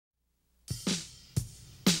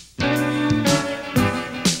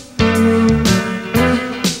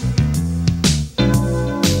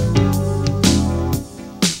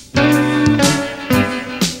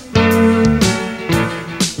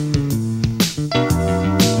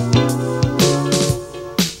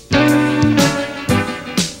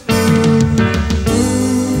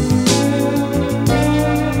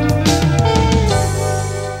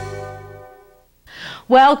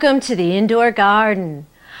Welcome to the indoor garden.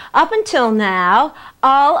 Up until now,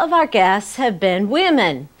 all of our guests have been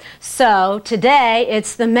women. So today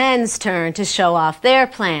it's the men's turn to show off their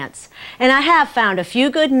plants. And I have found a few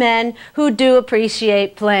good men who do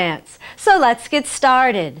appreciate plants. So let's get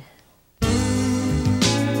started.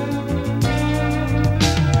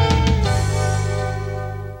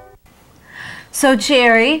 So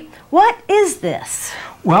Jerry, what is this?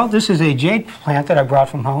 Well, this is a jade plant that I brought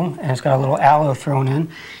from home, and it's got a little aloe thrown in.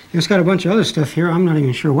 It's got a bunch of other stuff here. I'm not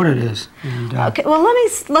even sure what it is. And, okay, well, let me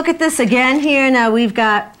look at this again here. Now we've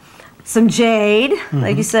got some jade,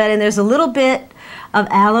 like you said, and there's a little bit of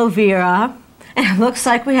aloe vera, and it looks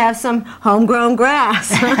like we have some homegrown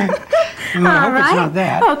grass. All right. It's not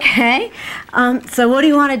that. Okay. So what do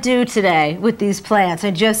you want to do today with these plants?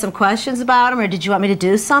 And do you have some questions about them, or did you want me to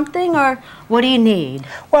do something, or what do you need?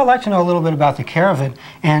 Well, I'd like to know a little bit about the care of it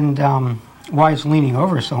and why it's leaning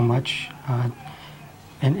over so much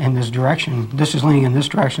in this direction. This is leaning in this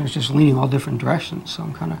direction. It's just leaning all different directions. So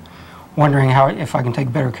I'm kind of wondering if I can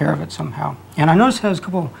take better care of it somehow. And I noticed it has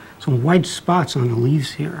some white spots on the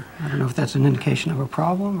leaves here. I don't know if that's an indication of a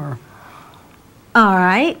problem or... All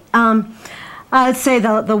right. I'd say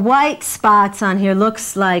the white spots on here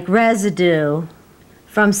looks like residue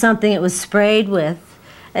from something it was sprayed with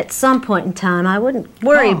at some point in time. I wouldn't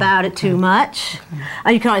worry about it too much.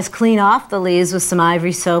 Okay. You can always clean off the leaves with some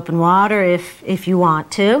ivory soap and water if you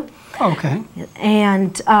want to. Okay.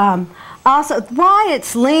 And also, why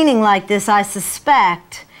it's leaning like this, I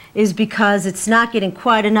suspect, is because it's not getting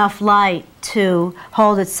quite enough light to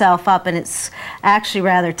hold itself up, and it's actually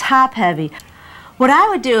rather top-heavy. What I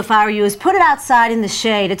would do if I were you is put it outside in the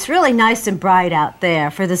shade. It's really nice and bright out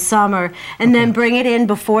there for the summer, and then bring it in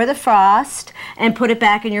before the frost and put it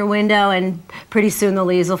back in your window, and pretty soon the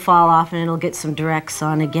leaves will fall off and it'll get some direct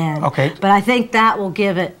sun again. Okay. But I think that will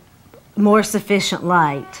give it more sufficient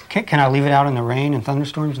light. Can I leave it out in the rain and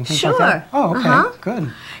thunderstorms and things like that? Oh, okay.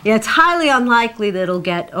 Good. Yeah, it's highly unlikely that it'll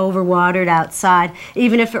get overwatered outside,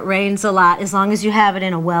 even if it rains a lot, as long as you have it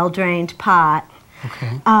in a well-drained pot.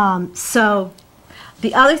 Okay. So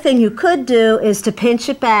the other thing you could do is to pinch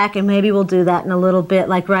it back, and maybe we'll do that in a little bit,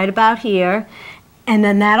 like right about here, and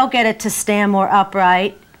then that'll get it to stand more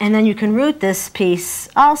upright, and then you can root this piece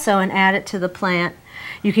also and add it to the plant.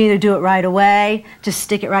 You can either do it right away, just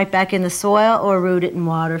stick it right back in the soil, or root it in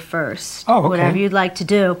water first. Oh, okay. Whatever you'd like to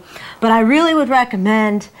do. But I really would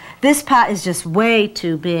recommend, this pot is just way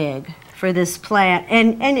too big for this plant,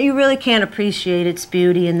 and you really can't appreciate its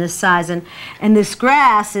beauty in this size, and this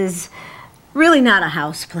grass is really not a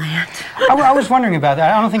house plant. I was wondering about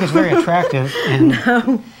that. I don't think it's very attractive, and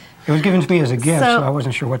No. it was given to me as a gift, so I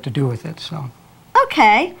wasn't sure what to do with it. So.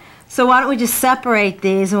 Okay, so why don't we just separate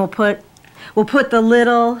these, and we'll put the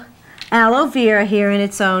little aloe vera here in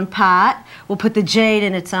its own pot. We'll put the jade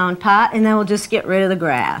in its own pot, and then we'll just get rid of the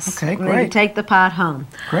grass. Okay, and great. then you take the pot home.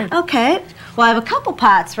 Great. Okay, well, I have a couple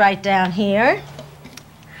pots right down here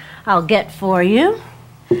I'll get for you.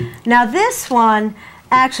 Now this one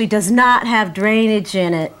actually does not have drainage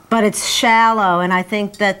in it, but it's shallow, and I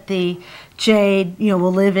think that the jade,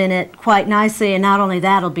 will live in it quite nicely, and not only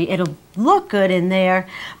that, it'll look good in there,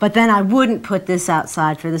 but then I wouldn't put this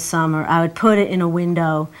outside for the summer. I would put it in a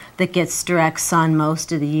window that gets direct sun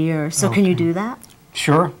most of the year. So Can you do that?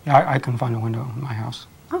 Sure. I can find a window in my house.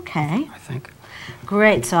 Okay. I think.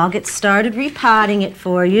 Great. So I'll get started repotting it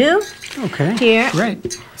for you. Okay. Here.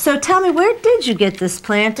 Great. So tell me, where did you get this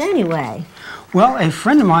plant anyway? Well, a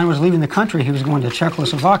friend of mine was leaving the country. He was going to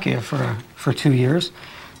Czechoslovakia for 2 years,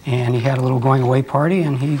 and he had a little going-away party,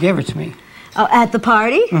 and he gave it to me. Oh, at the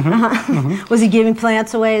party? Was he giving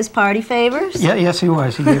plants away as party favors? Yeah, yes, he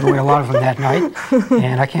was. He gave away a lot of them that night,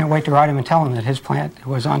 and I can't wait to write him and tell him that his plant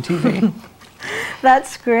was on TV.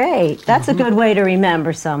 That's great. That's a good way to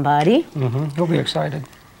remember somebody. He'll be excited.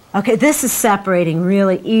 Okay, this is separating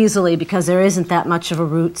really easily because there isn't that much of a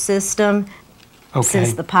root system. Okay.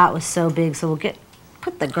 Since the pot was so big, so we'll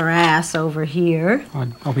put the grass over here.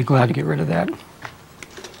 I'll be glad to get rid of that.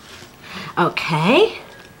 Okay.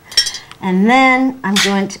 And then I'm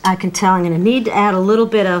going to need to add a little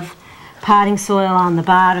bit of potting soil on the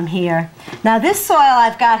bottom here. Now this soil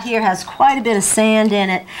I've got here has quite a bit of sand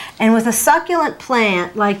in it, and with a succulent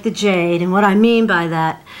plant like the jade, and what I mean by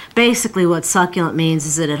that, basically what succulent means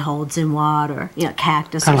is that it holds in water,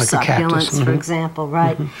 cactus or like succulents, for example,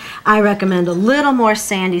 right? I recommend a little more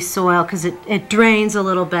sandy soil because it drains a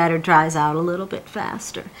little better, dries out a little bit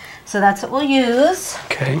faster. So that's what we'll use.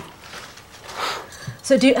 Okay.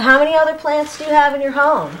 So how many other plants do you have in your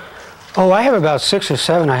home? Oh, I have about 6 or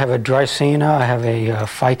 7. I have a Dracena, I have a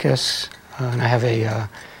ficus, and I have a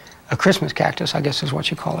Christmas cactus, I guess is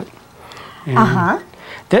what you call it. And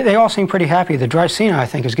They all seem pretty happy. The Dracena, I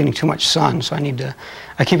think, is getting too much sun, so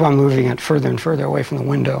I keep on moving it further and further away from the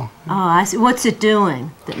window. Oh, I see. What's it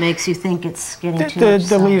doing that makes you think it's getting too much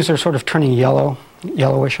sun? The leaves are sort of turning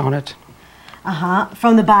yellowish on it.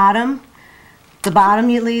 From the bottom? The bottom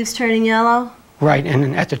leaves turning yellow? Right, and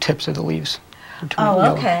then at the tips of the leaves.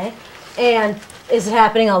 Oh, okay. And is it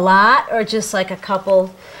happening a lot, or just like a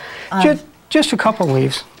couple? Just a couple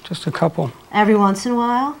leaves, just a couple. Every once in a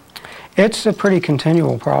while? It's a pretty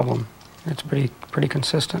continual problem. It's pretty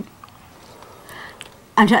consistent.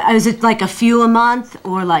 Is it like a few a month,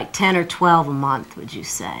 or like 10 or 12 a month, would you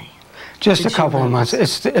say? Just a couple of months.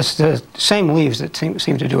 It's the same leaves that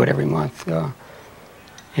seem to do it every month.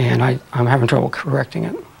 And I'm having trouble correcting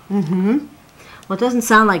it. Mm-hmm. Well, it doesn't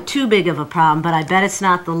sound like too big of a problem, but I bet it's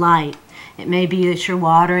not the light. It may be that you're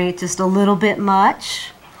watering it just a little bit much.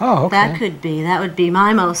 Oh, okay. That could be. That would be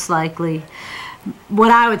my most likely, what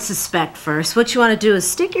I would suspect first. What you want to do is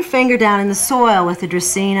stick your finger down in the soil with the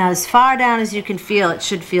Dracena as far down as you can feel. It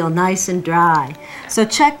should feel nice and dry. So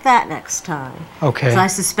check that next time. Okay. Because I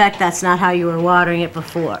suspect that's not how you were watering it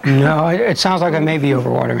before. No, it sounds like I may be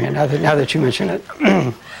overwatering it now that you mention it.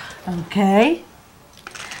 Okay.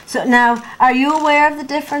 So now, are you aware of the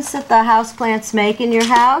difference that the houseplants make in your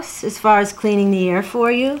house as far as cleaning the air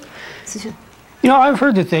for you? You know, I've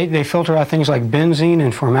heard that they filter out things like benzene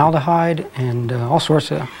and formaldehyde and all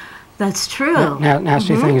sorts of That's true.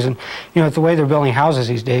 Nasty things. And, you know, the way they're building houses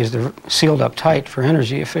these days, they're sealed up tight for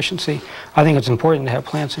energy efficiency. I think it's important to have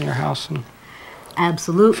plants in your house. And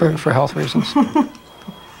absolutely. For health reasons.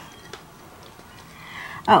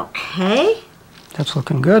 Okay. That's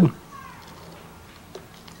looking good.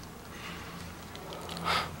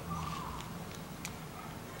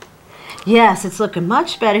 Yes, it's looking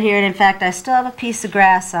much better here, and in fact, I still have a piece of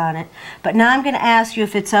grass on it. But now I'm going to ask you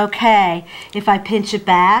if it's okay if I pinch it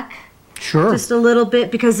back. Sure. Just a little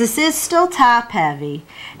bit, because this is still top heavy.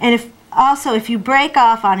 And if you break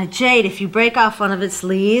off on a jade, if you break off one of its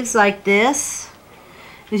leaves like this,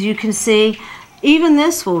 as you can see, even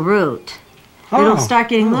this will root. It'll start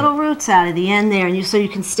getting little roots out of the end there, and so you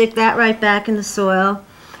can stick that right back in the soil,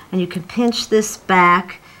 and you can pinch this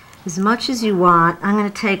back as much as you want. I'm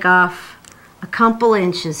going to take off a couple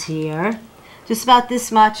inches here, just about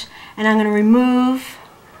this much, and I'm going to remove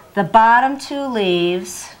the bottom two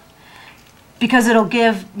leaves because it'll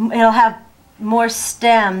have more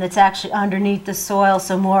stem that's actually underneath the soil,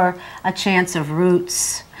 so more a chance of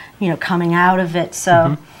roots, you know, coming out of it.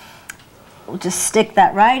 So we'll just stick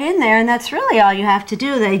that right in there, and that's really all you have to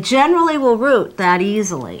do. They generally will root that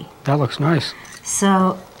easily. That looks nice.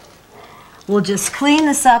 So we'll just clean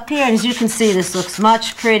this up here, and as you can see, this looks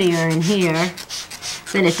much prettier in here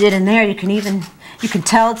than it did in there. You can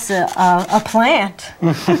tell it's a plant.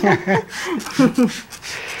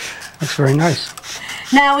 Looks very nice.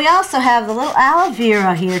 Now we also have the little aloe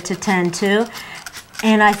vera here to tend to,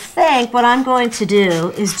 and I think what I'm going to do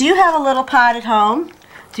is, do you have a little pot at home?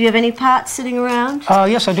 Do you have any pots sitting around?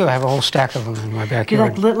 Yes, I do. I have a whole stack of them in my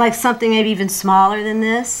backyard. You like something maybe even smaller than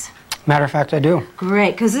this? Matter of fact, I do.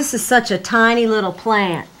 Great, because this is such a tiny little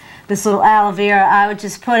plant. This little aloe vera, I would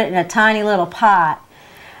just put it in a tiny little pot.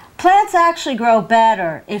 Plants actually grow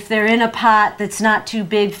better if they're in a pot that's not too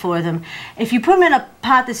big for them. If you put them in a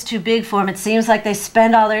pot that's too big for them, it seems like they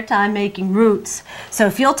spend all their time making roots. So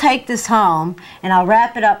if you'll take this home, and I'll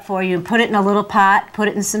wrap it up for you and put it in a little pot, put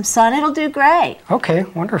it in some sun, it'll do great. Okay,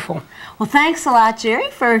 wonderful. Well, thanks a lot,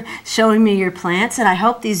 Jerry, for showing me your plants, and I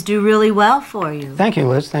hope these do really well for you. Thank you,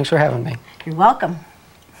 Liz. Thanks for having me. You're welcome.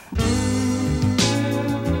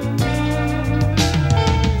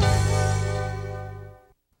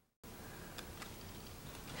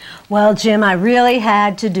 Well, Jim, I really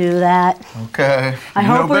had to do that. Okay. I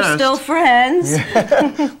hope we're still friends.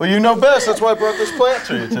 Yeah. Well, you know best. That's why I brought this plant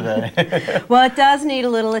to you today. Well, it does need a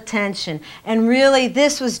little attention. And really,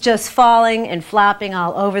 this was just falling and flopping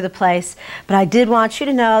all over the place. But I did want you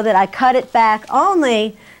to know that I cut it back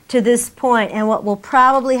only to this point. And what will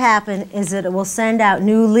probably happen is that it will send out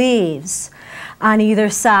new leaves on either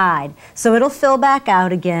side. So it'll fill back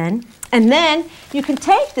out again. And then you can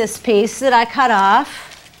take this piece that I cut off.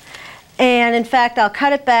 And in fact, I'll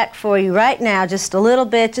cut it back for you right now, just a little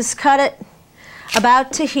bit. Just cut it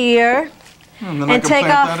about to here. And take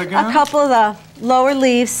off a couple of the lower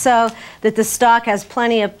leaves so that the stalk has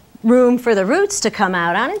plenty of room for the roots to come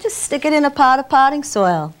out on, and just stick it in a pot of potting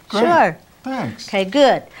soil. Great. Sure. Thanks. Okay,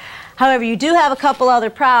 good. However, you do have a couple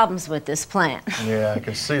other problems with this plant. Yeah, I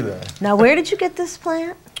can see that. Now, where did you get this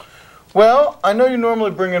plant? Well, I know you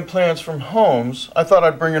normally bring in plants from homes. I thought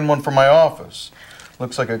I'd bring in one from my office.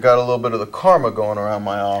 Looks like I got a little bit of the karma going around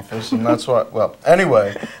my office, and that's why, well,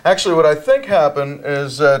 anyway, actually what I think happened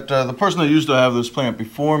is that the person that used to have this plant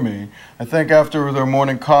before me, I think after their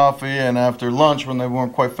morning coffee and after lunch when they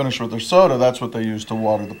weren't quite finished with their soda, that's what they used to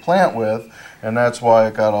water the plant with, and that's why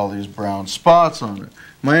it got all these brown spots on it.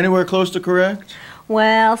 Am I anywhere close to correct?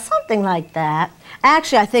 Well, something like that.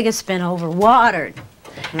 Actually, I think it's been overwatered.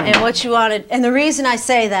 And what you wanted, and the reason I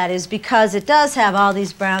say that is because it does have all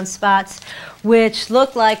these brown spots which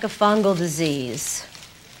look like a fungal disease.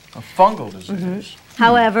 A fungal disease?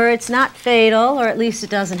 However, it's not fatal, or at least it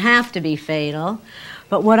doesn't have to be fatal.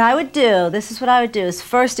 But what I would do, this is what I would do, is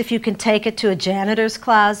first if you can take it to a janitor's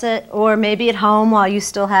closet or maybe at home while you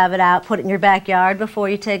still have it out, put it in your backyard before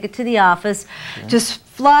you take it to the office. Just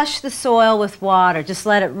flush the soil with water. Just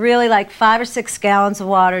let it really, like 5 or 6 gallons of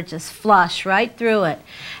water, just flush right through it.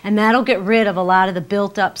 And that'll get rid of a lot of the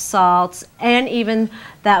built up salts and even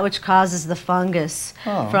that which causes the fungus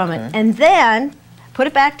from it. And then put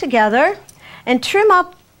it back together and trim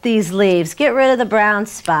up these leaves. Get rid of the brown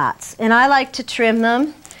spots. And I like to trim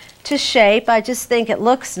them to shape. I just think it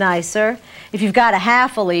looks nicer. If you've got a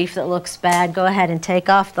half a leaf that looks bad, go ahead and take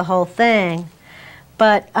off the whole thing.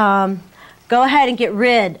 But go ahead and get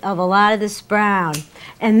rid of a lot of this brown.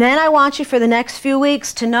 And then I want you for the next few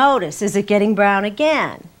weeks to notice, is it getting brown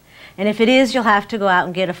again? And if it is, you'll have to go out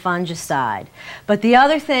and get a fungicide. But the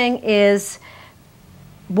other thing is,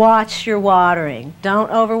 watch your watering. Don't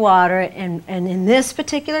overwater it. And in this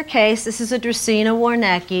particular case, this is a Dracaena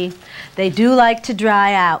warnecki. They do like to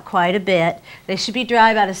dry out quite a bit. They should be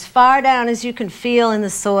dry about as far down as you can feel in the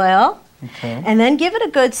soil. And then give it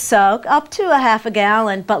a good soak, up to a half a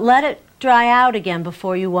gallon, but let it dry out again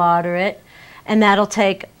before you water it. And that'll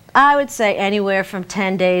take, I would say, anywhere from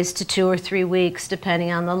 10 days to 2 or 3 weeks,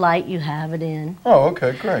 depending on the light you have it in. Oh,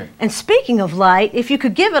 okay, great. And speaking of light, if you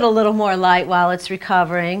could give it a little more light while it's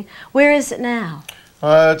recovering, where is it now?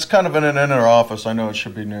 It's kind of in an inner office. I know it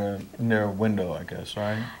should be near a window, I guess,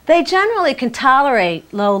 right? They generally can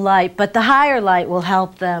tolerate low light, but the higher light will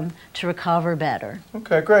help them to recover better.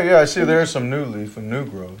 Okay, great. Yeah, I see there's some new leaf and new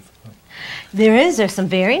growth. There's some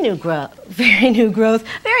very new growth,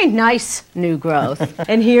 very nice new growth.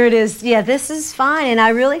 And here it is. Yeah, this is fine, and I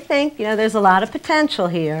really think, you know, there's a lot of potential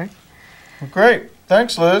here. Well, great.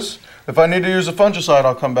 Thanks, Liz. If I need to use a fungicide,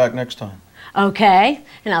 I'll come back next time. Okay,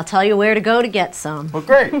 and I'll tell you where to go to get some. Well,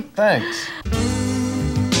 great. Thanks.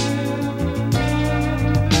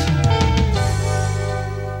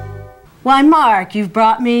 Why, Mark, you've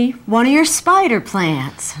brought me one of your spider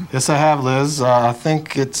plants. Yes, I have, Liz. I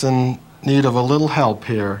think it's in need of a little help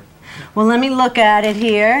here. Well, let me look at it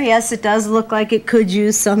here. Yes, it does look like it could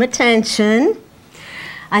use some attention.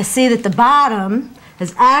 I see that the bottom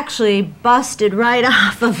has actually busted right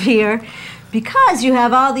off of here because you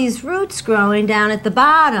have all these roots growing down at the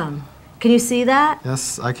bottom. Can you see that?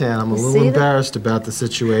 Yes, I can. I'm a little embarrassed about the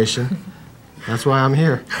situation. That's why I'm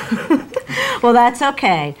here. Well, that's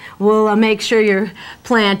okay. We'll make sure your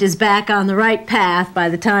plant is back on the right path by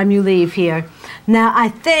the time you leave here. Now, I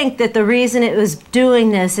think that the reason it was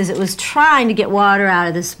doing this is it was trying to get water out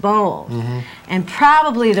of this bowl. And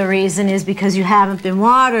probably the reason is because you haven't been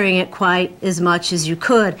watering it quite as much as you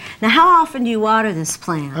could. Now, how often do you water this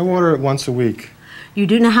plant? I water it once a week. You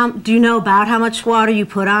do you know about how much water you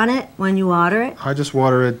put on it when you water it? I just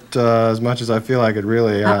water it as much as I feel like it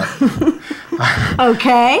really.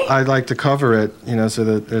 Okay. I'd like to cover it, you know, so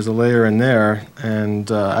that there's a layer in there. And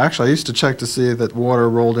actually, I used to check to see that water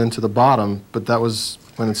rolled into the bottom, but that was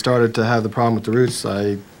when it started to have the problem with the roots.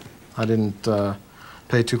 I didn't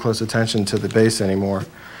pay too close attention to the base anymore.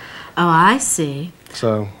 Oh, I see.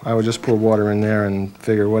 So I would just pour water in there and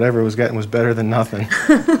figure whatever it was getting was better than nothing.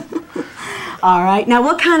 All right. Now,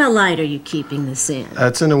 what kind of light are you keeping this in?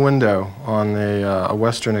 It's in a window on a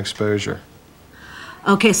western exposure.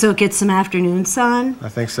 Okay, so it gets some afternoon sun? I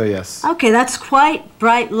think so, yes. Okay, that's quite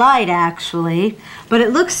bright light, actually. But it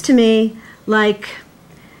looks to me like,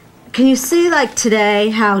 can you see, like today,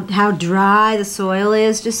 how dry the soil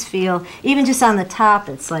is? Just feel, even just on the top,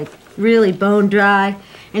 it's like really bone dry.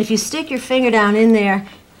 And if you stick your finger down in there,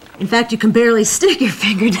 in fact, you can barely stick your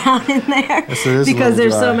finger down in there because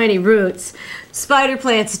there's so many roots. Spider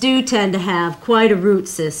plants do tend to have quite a root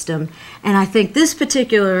system, and I think this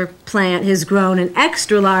particular plant has grown an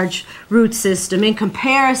extra large root system in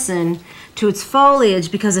comparison to its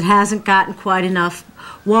foliage because it hasn't gotten quite enough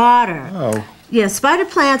water. Oh. Yeah, spider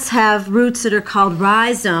plants have roots that are called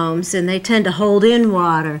rhizomes, and they tend to hold in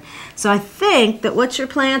water. So I think that what your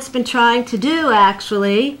plant's been trying to do,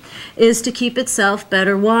 actually, is to keep itself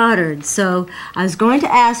better watered. So I was going to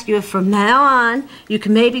ask you if from now on you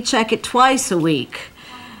can maybe check it twice a week.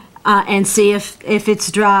 and see if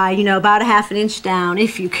it's dry, you know, about a ½ inch down,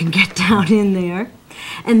 if you can get down in there.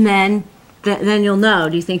 And then you'll know.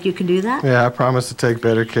 Do you think you can do that? Yeah, I promise to take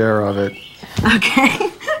better care of it.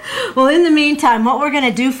 Okay. Well, in the meantime, what we're going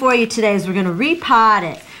to do for you today is we're going to repot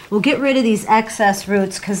it. We'll get rid of these excess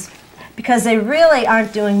roots because they really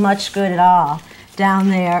aren't doing much good at all down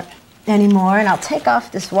there anymore. And I'll take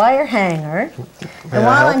off this wire hanger. And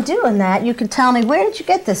while I'm doing that, you can tell me, where did you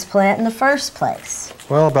get this plant in the first place?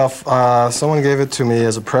 Well, someone gave it to me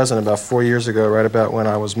as a present about 4 years ago, right about when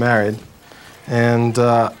I was married. And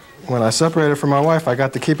when I separated from my wife, I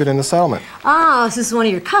got to keep it in the settlement. Oh, this is one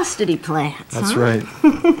of your custody plants. That's right.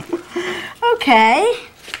 Okay.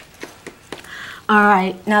 All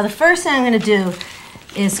right. Now, the first thing I'm going to do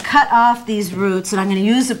is cut off these roots, and I'm going to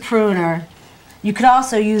use a pruner. You could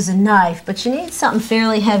also use a knife, but you need something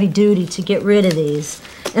fairly heavy-duty to get rid of these.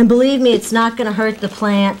 And believe me, it's not going to hurt the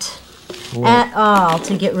plant at all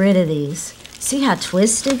to get rid of these. See how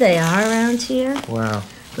twisted they are around here? Wow.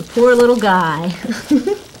 The poor little guy.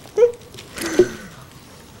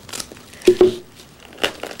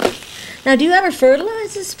 Now, do you ever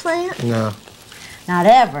fertilize this plant? No. Not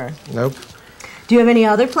ever? Nope. Do you have any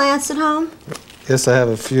other plants at home? Yes, I have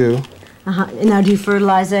a few. Now, do you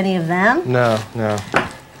fertilize any of them? No, no.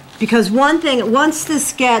 Because one thing, once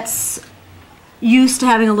this gets used to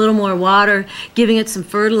having a little more water, giving it some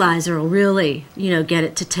fertilizer will really, you know, get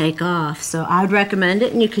it to take off. So I would recommend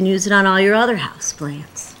it, and you can use it on all your other house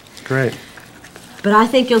plants. Great. But I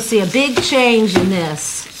think you'll see a big change in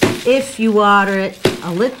this if you water it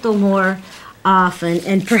a little more often,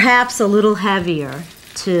 and perhaps a little heavier,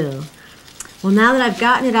 too. Well, now that I've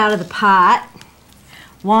gotten it out of the pot,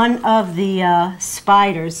 one of the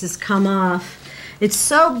spiders has come off. It's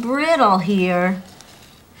so brittle here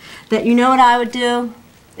that, you know what I would do?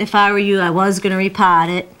 If I were you, I was going to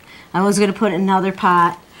repot it. I was going to put it in another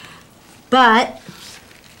pot. But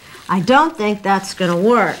I don't think that's going to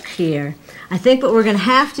work here. I think what we're going to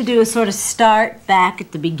have to do is sort of start back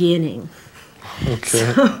at the beginning.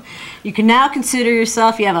 Okay. So you can now consider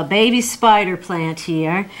yourself, you have a baby spider plant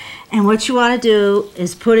here, and what you want to do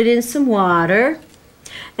is put it in some water.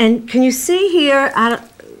 And can you see here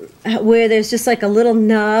where there's just like a little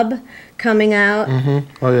nub coming out?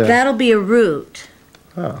 Mm-hmm. Oh, yeah. That'll be a root.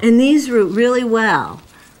 Oh. And these root really well,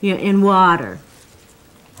 you know, in water.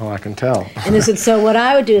 Oh, I can tell. And so what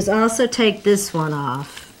I would do is also take this one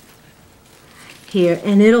off here,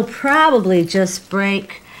 and it'll probably just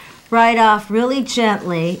break right off really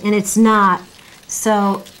gently, and it's not.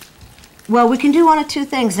 So, well, we can do one of two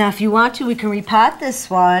things. Now, if you want to, we can repot this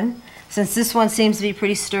one, since this one seems to be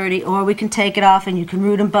pretty sturdy, or we can take it off and you can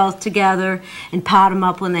root them both together and pot them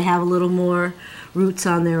up when they have a little more roots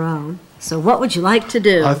on their own. So what would you like to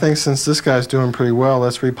do? I think since this guy's doing pretty well,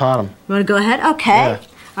 let's repot him. You want to go ahead? Okay. Yeah.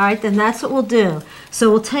 All right, then that's what we'll do. So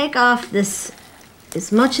we'll take off this,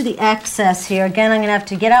 as much of the excess here. Again, I'm going to have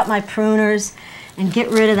to get out my pruners and get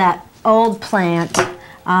rid of that old plant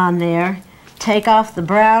on there. Take off the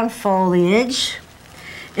brown foliage,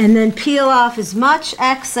 and then peel off as much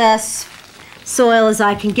excess soil as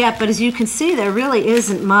I can get. But as you can see, there really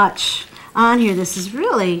isn't much on here. This is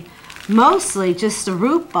really mostly just a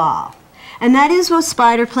root ball. And that is what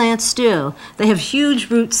spider plants do. They have huge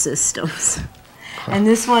root systems. And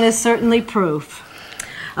this one is certainly proof.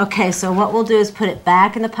 Okay, so what we'll do is put it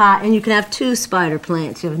back in the pot, and you can have two spider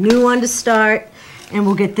plants. You have a new one to start, and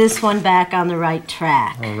we'll get this one back on the right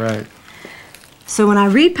track. All right. So when I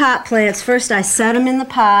repot plants, first I set them in the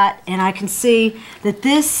pot, and I can see that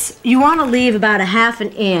this, you want to leave about a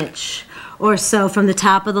 ½ inch or so from the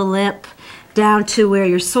top of the lip down to where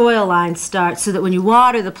your soil line starts, so that when you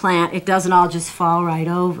water the plant, it doesn't all just fall right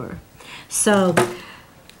over. So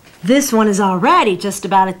this one is already just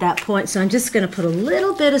about at that point, so I'm just going to put a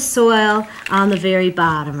little bit of soil on the very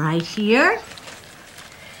bottom right here.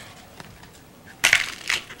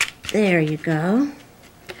 There you go.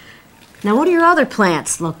 Now, what do your other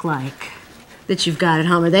plants look like that you've got at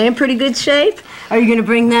home? Are they in pretty good shape? Or are you going to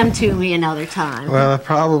bring them to me another time? Well,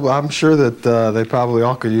 I'm sure that they probably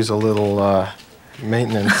all could use a little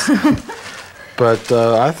maintenance. But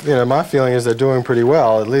my feeling is they're doing pretty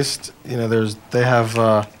well. At least, they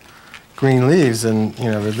have green leaves, and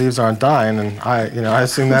the leaves aren't dying, and I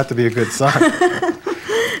assume that to be a good sign.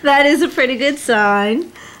 That is a pretty good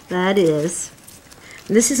sign. That is.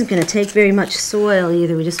 This isn't going to take very much soil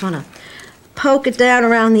either. We just want to poke it down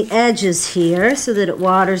around the edges here so that it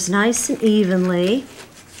waters nice and evenly.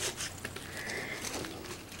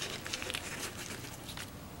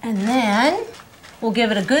 And then we'll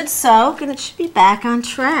give it a good soak, and it should be back on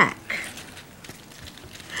track.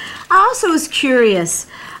 I also was curious.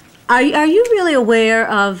 Are you really aware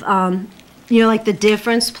of, you know, like the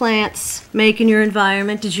difference plants make in your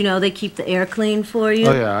environment? Did you know they keep the air clean for you?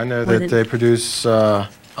 Oh yeah, I know that they produce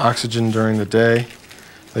oxygen during the day.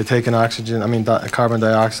 They take in oxygen, carbon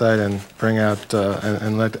dioxide, and bring out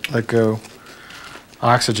and let go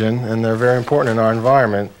oxygen, and they're very important in our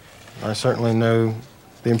environment. I certainly know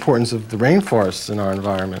the importance of the rainforests in our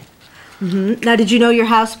environment. Mm-hmm. Now, did you know your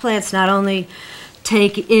houseplants not only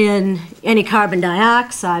take in any carbon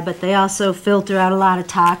dioxide, but they also filter out a lot of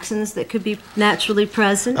toxins that could be naturally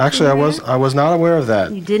present? Actually, I was not aware of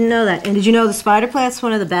that. You didn't know that. And did you know the spider plant's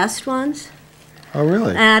one of the best ones? Oh,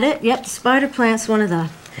 really? At it? Yep, the spider plant's one of the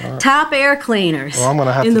top air cleaners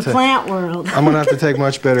in the plant world. I'm going to have to take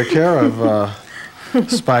much better care of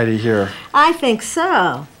Spidey here. I think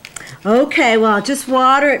so. Okay, well, I'll just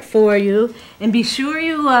water it for you, and be sure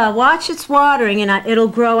you watch its watering, and it'll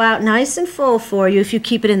grow out nice and full for you if you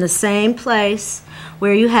keep it in the same place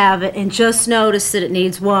where you have it, and just notice that it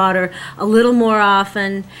needs water a little more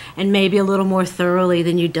often and maybe a little more thoroughly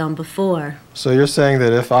than you've done before. So you're saying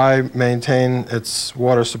that if I maintain its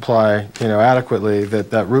water supply, adequately,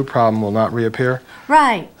 that root problem will not reappear?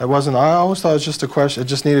 Right. I always thought it was just a question, it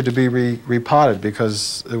just needed to be repotted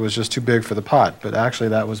because it was just too big for the pot, but actually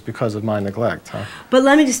that was because of my neglect, huh? But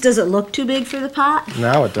does it look too big for the pot?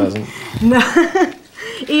 Now it doesn't. No,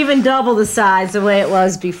 even double the size the way it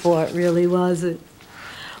was before, it really wasn't.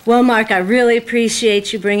 Well, Mark, I really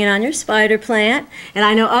appreciate you bringing on your spider plant, and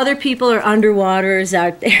I know other people are underwaterers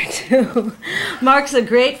out there too. Mark's a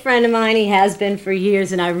great friend of mine. He has been for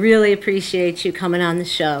years, and I really appreciate you coming on the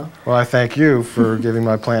show. Well, I thank you for giving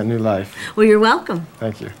my plant new life. Well, you're welcome.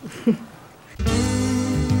 Thank you.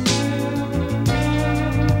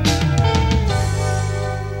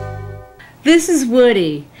 This is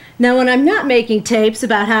Woody. Now, when I'm not making tapes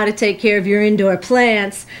about how to take care of your indoor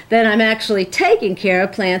plants, then I'm actually taking care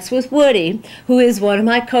of plants with Woody, who is one of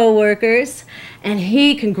my co-workers, and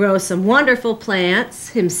he can grow some wonderful plants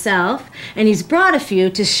himself, and he's brought a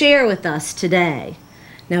few to share with us today.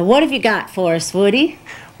 Now, what have you got for us, Woody?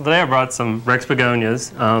 Well, today I brought some Rex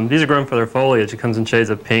begonias. These are grown for their foliage. It comes in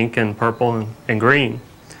shades of pink and purple and green.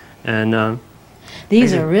 And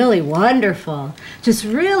these are really wonderful, just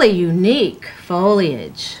really unique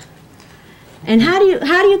foliage. And how do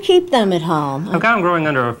you keep them at home? I've got them growing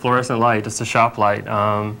under a fluorescent light, just a shop light,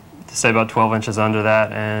 to say about 12 inches under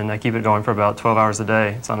that, and I keep it going for about 12 hours a day.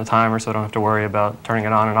 It's on a timer, so I don't have to worry about turning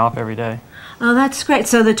it on and off every day. Oh, that's great.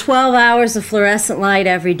 So the 12 hours of fluorescent light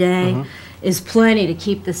every day is plenty to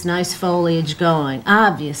keep this nice foliage going,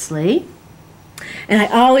 obviously. And I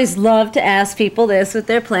always love to ask people this with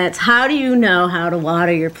their plants. How do you know how to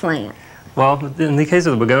water your plant? Well, in the case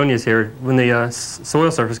of the begonias here, when the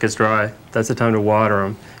soil surface gets dry, that's the time to water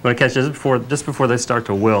them. You want to catch just before they start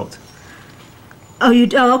to wilt. Oh,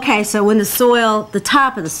 okay. So when the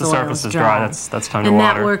top of the soil surface is dry, that's time to water.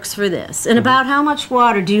 And that works for this. And about how much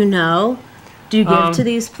water do you know? Do you give to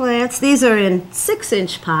these plants? These are in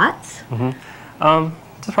 6-inch pots.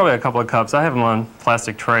 Just probably a couple of cups. I have them on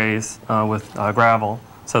plastic trays with gravel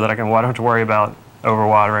so that I don't have to worry about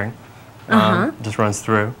overwatering. Just runs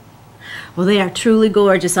through. Well, they are truly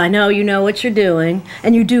gorgeous. I know you know what you're doing.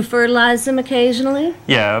 And you do fertilize them occasionally?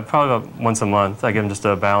 Yeah, probably about once a month. I give them just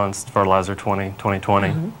a balanced fertilizer,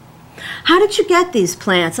 20-20-20. How did you get these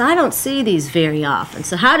plants? I don't see these very often.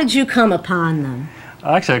 So how did you come upon them?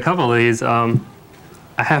 Actually, a couple of these, I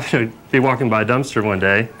happened to be walking by a dumpster one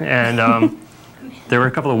day, and there were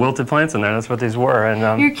a couple of wilted plants in there. That's what these were.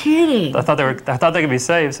 And you're kidding. I thought they could be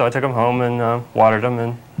saved, so I took them home and watered them,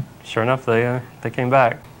 and sure enough, they came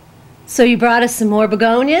back. So you brought us some more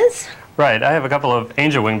begonias? Right. I have a couple of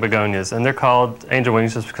angel wing begonias, and they're called angel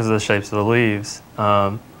wings just because of the shapes of the leaves.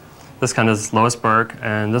 This kind is Lois Burke,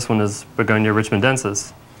 and this one is Begonia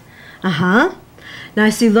richmondensis. Now I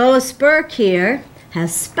see Lois Burke here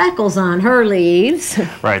has speckles on her leaves.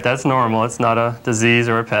 Right. That's normal. It's not a disease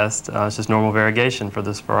or a pest. It's just normal variegation for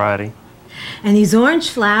this variety. And these orange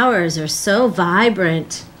flowers are so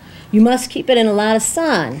vibrant. You must keep it in a lot of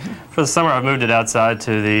sun. For the summer, I've moved it outside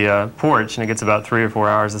to the porch, and it gets about 3 or 4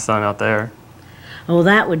 hours of sun out there. Oh,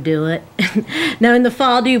 that would do it. Now, in the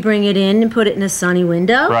fall, do you bring it in and put it in a sunny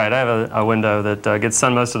window? Right. I have a window that gets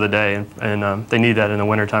sun most of the day, and they need that in the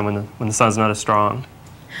wintertime when the sun's not as strong.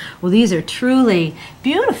 Well, these are truly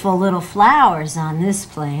beautiful little flowers on this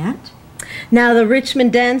plant. Now, the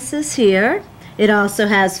richmondensis here, it also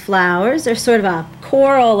has flowers. They're sort of a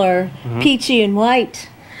coral or peachy and white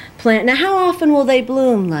plant. Now, how often will they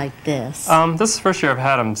bloom like this? This is the first year I've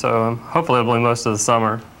had them, so hopefully it'll bloom most of the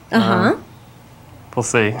summer. We'll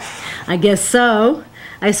see. I guess so.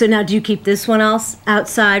 So now, do you keep this one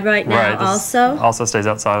outside right now Right, this also? also stays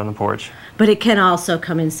outside on the porch. But it can also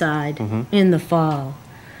come inside in the fall.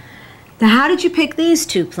 Now, how did you pick these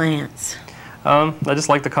two plants? I just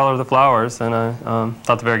like the color of the flowers, and I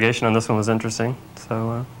thought the variegation on this one was interesting.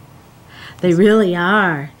 So They really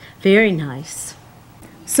are. Very nice.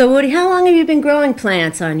 So, Woody, how long have you been growing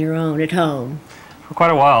plants on your own at home? for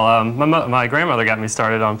quite a while. My grandmother got me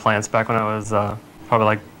started on plants back when I was probably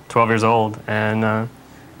like 12 years old, and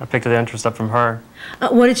I picked the interest up from her.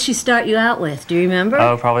 What did she start you out with? Do you remember?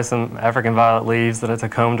 Oh, probably some African violet leaves that I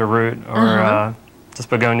took home to root, or just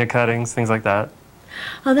begonia cuttings, things like that.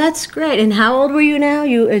 Oh, that's great. And how old were you now?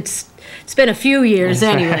 It's been a few years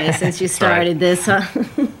anyway since you started this, huh?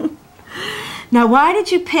 Now, why did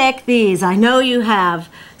you pick these? I know you have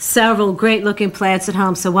several great-looking plants at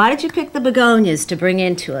home, so why did you pick the begonias to bring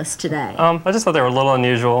in to us today? I just thought they were a little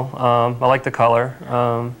unusual. I like the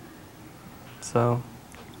color, so.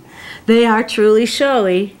 They are truly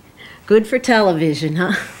showy. Good for television,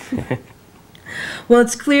 huh? Well,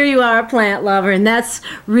 it's clear you are a plant lover, and that's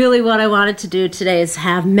really what I wanted to do today, is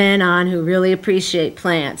have men on who really appreciate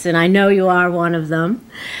plants, and I know you are one of them,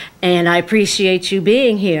 and I appreciate you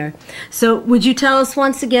being here. So would you tell us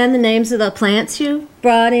once again the names of the plants you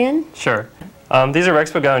brought in? Sure. These are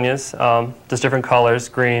Rex begonias, just different colors,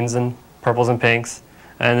 greens and purples and pinks,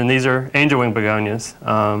 and then these are angel wing begonias.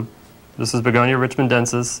 This is Begonia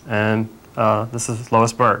richmondensis, and this is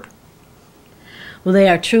Lois Burke. Well, they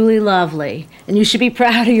are truly lovely, and you should be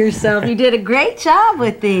proud of yourself. You did a great job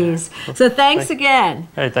with these. So thanks again.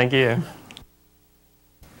 Hey, thank you.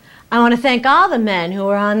 I want to thank all the men who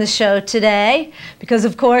are on the show today, because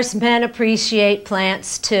of course men appreciate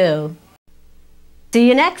plants too. See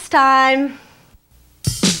you next time.